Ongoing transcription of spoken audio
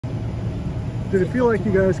Did it feel like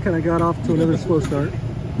you guys kind of got off to another slow start?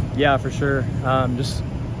 Yeah, for sure. Just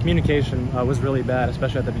communication was really bad,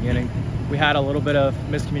 especially at the beginning. We had a little bit of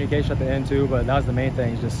miscommunication at the end too, but that was the main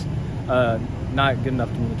thing. Just not good enough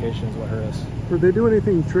communication is what hurt us. Were they doing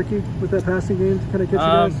anything tricky with that passing game to kind of get you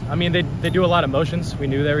guys? I mean, they do a lot of motions. We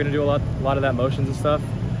knew they were going to do a lot of that motions and stuff.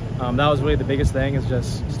 That was really the biggest thing, is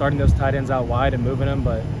just starting those tight ends out wide and moving them.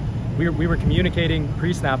 But we were communicating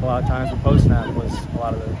pre-snap a lot of times, but post-snap was a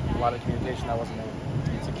lot of communication that wasn't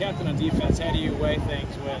there. So, captain on defense, how do you weigh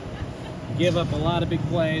things when you give up a lot of big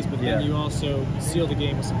plays, but then you also seal the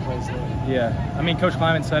game with some plays late? Yeah, I mean, Coach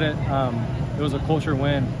Kleiman said it. It was a culture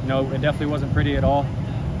win. You know, it definitely wasn't pretty at all.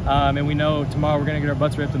 And we know tomorrow we're going to get our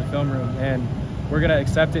butts ripped in the film room, and we're going to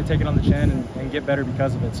accept it, take it on the chin, and get better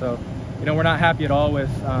because of it. So, you know, we're not happy at all with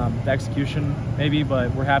the execution, maybe,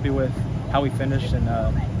 but we're happy with how we finished and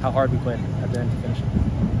how hard we played at the end to finish it.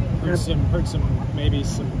 Heard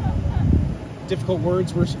some difficult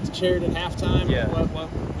words were shared at halftime. Yeah. What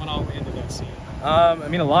went all into that scene? I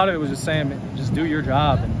mean, a lot of it was just saying, just do your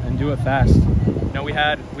job and do it fast. You know, we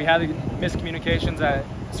had miscommunications at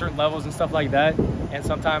certain levels and stuff like that, and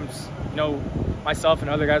sometimes, you know, myself and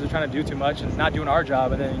other guys are trying to do too much and not doing our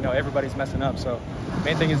job, and then, you know, everybody's messing up. So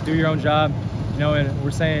main thing is do your own job, you know, and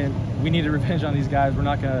we're saying we need a revenge on these guys. We're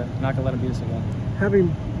not gonna let them beat us again.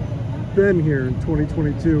 Having been here in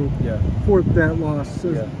 2022 for that loss,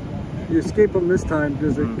 you escape them this time.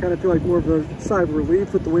 Does it kind of feel like more of a sigh of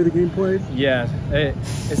relief with the way the game played? Yeah,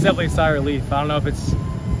 it's definitely a sigh of relief. I don't know if it's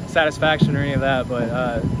satisfaction or any of that, but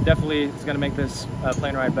definitely it's going to make this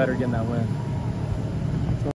plane ride better getting that win.